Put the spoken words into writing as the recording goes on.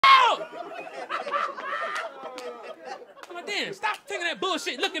Dan, stop thinking that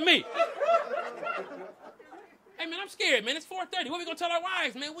bullshit. Look at me. Hey, man, I'm scared, man. It's 4:30. What we gonna tell our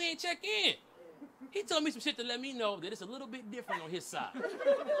wives, man? We ain't check in. He told me some shit to let me know that it's a little bit different on his side.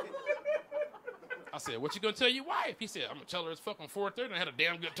 I said, what you gonna tell your wife? He said, I'm gonna tell her it's fucking 4:30 and I had a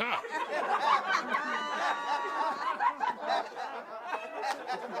damn good time.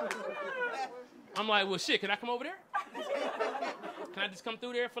 I'm like, well, shit, can I come over there? Can I just come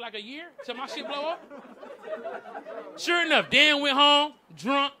through there for like a year till my shit blow up? Sure enough, Dan went home,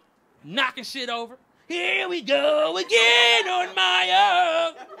 drunk, knocking shit over. Here we go again on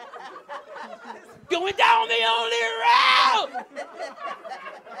my own. Going down the only road.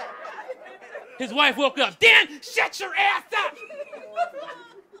 His wife woke up. Dan, shut your ass up.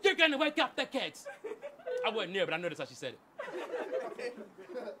 You're going to wake up the kids. I wasn't there, but I noticed how she said it.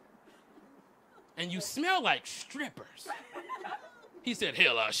 And you smell like strippers. He said,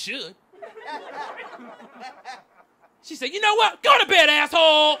 hell, I should. She said, you know what? Go to bed,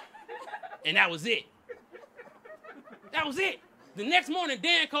 asshole. And that was it. That was it. The next morning,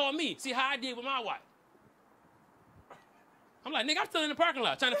 Dan called me, see how I did with my wife. I'm like, nigga, I'm still in the parking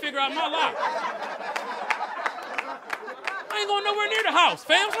lot trying to figure out my life. I ain't going nowhere near the house,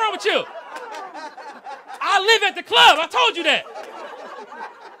 fam. What's wrong with you? I live at the club. I told you that.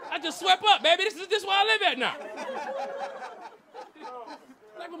 I just swept up, baby. This is where I live at now.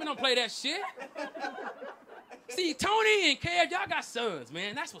 Black women don't play that shit. See, Tony and Kev, y'all got sons,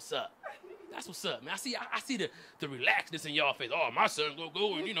 man. That's what's up. That's what's up, man. I see the relaxedness in y'all face. Oh, my son gonna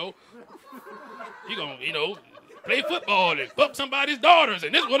go and, he gonna, play football and fuck somebody's daughters,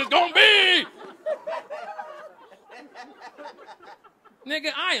 and this is what it's gonna be.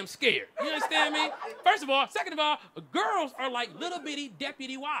 Nigga, I am scared. You understand me? First of all. Second of all, girls are like little bitty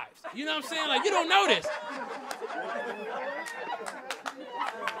deputy wives. You know what I'm saying? Like, you don't know this.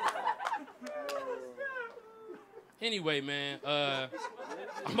 Anyway, man, I'm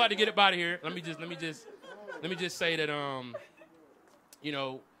about to get up out of here. Let me just say that,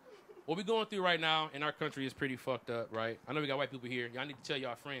 what we're going through right now in our country is pretty fucked up, right? I know we got white people here. Y'all need to tell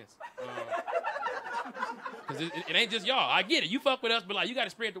y'all friends. Because it ain't just y'all. I get it. You fuck with us, but, like, you got to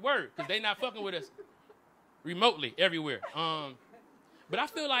spread the word because they not fucking with us remotely everywhere. But I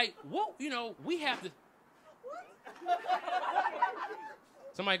feel like, we have to...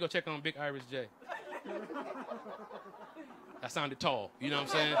 Somebody go check on Big Irish J. That sounded tall. You know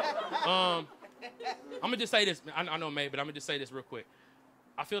what I'm saying? I'm going to just say this. I know, May, but I'm going to just say this real quick.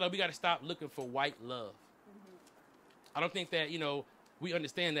 I feel like we got to stop looking for white love. I don't think that, we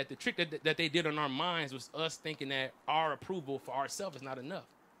understand that the trick that they did on our minds was us thinking that our approval for ourselves is not enough.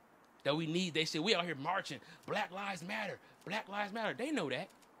 That they said, we out here marching. Black lives matter. Black lives matter. They know that.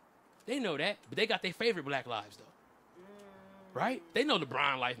 They know that. But they got their favorite black lives, though. Right? They know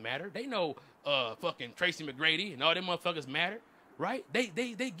LeBron life matter. They know fucking Tracy McGrady and all them motherfuckers matter. Right? They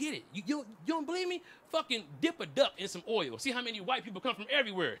get it. You don't believe me? Fucking dip a duck in some oil. See how many white people come from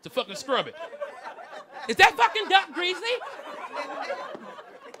everywhere to fucking scrub it. Is that fucking duck greasy?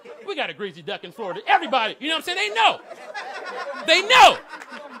 We got a greasy duck in Florida. Everybody, you know what I'm saying? They know. They know.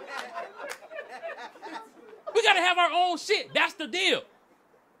 We got to have our own shit. That's the deal.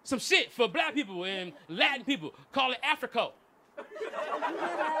 Some shit for black people and Latin people. Call it Africo.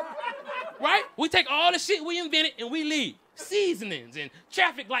 Right? We take all the shit we invented and we leave. Seasonings and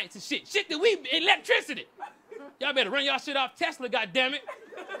traffic lights and shit. Shit that electricity. Y'all better run y'all shit off Tesla, goddammit.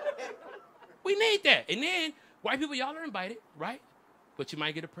 We need that. And then, white people, y'all are invited, right? But you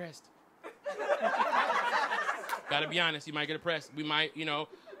might get oppressed. Gotta be honest, you might get oppressed. We might,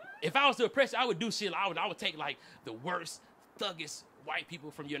 if I was to oppress you, I would do shit. I would take, like, the worst, thuggest white people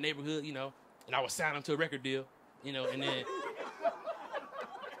from your neighborhood, and I would sign them to a record deal, and then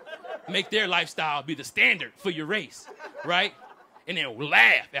make their lifestyle be the standard for your race, right? And then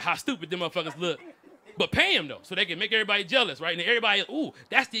laugh at how stupid them motherfuckers look. But pay them, though, so they can make everybody jealous, right? And everybody, ooh,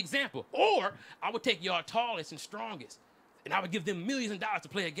 that's the example. Or I would take y'all tallest and strongest, and I would give them millions of dollars to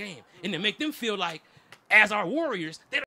play a game, and then make them feel like, as our warriors, they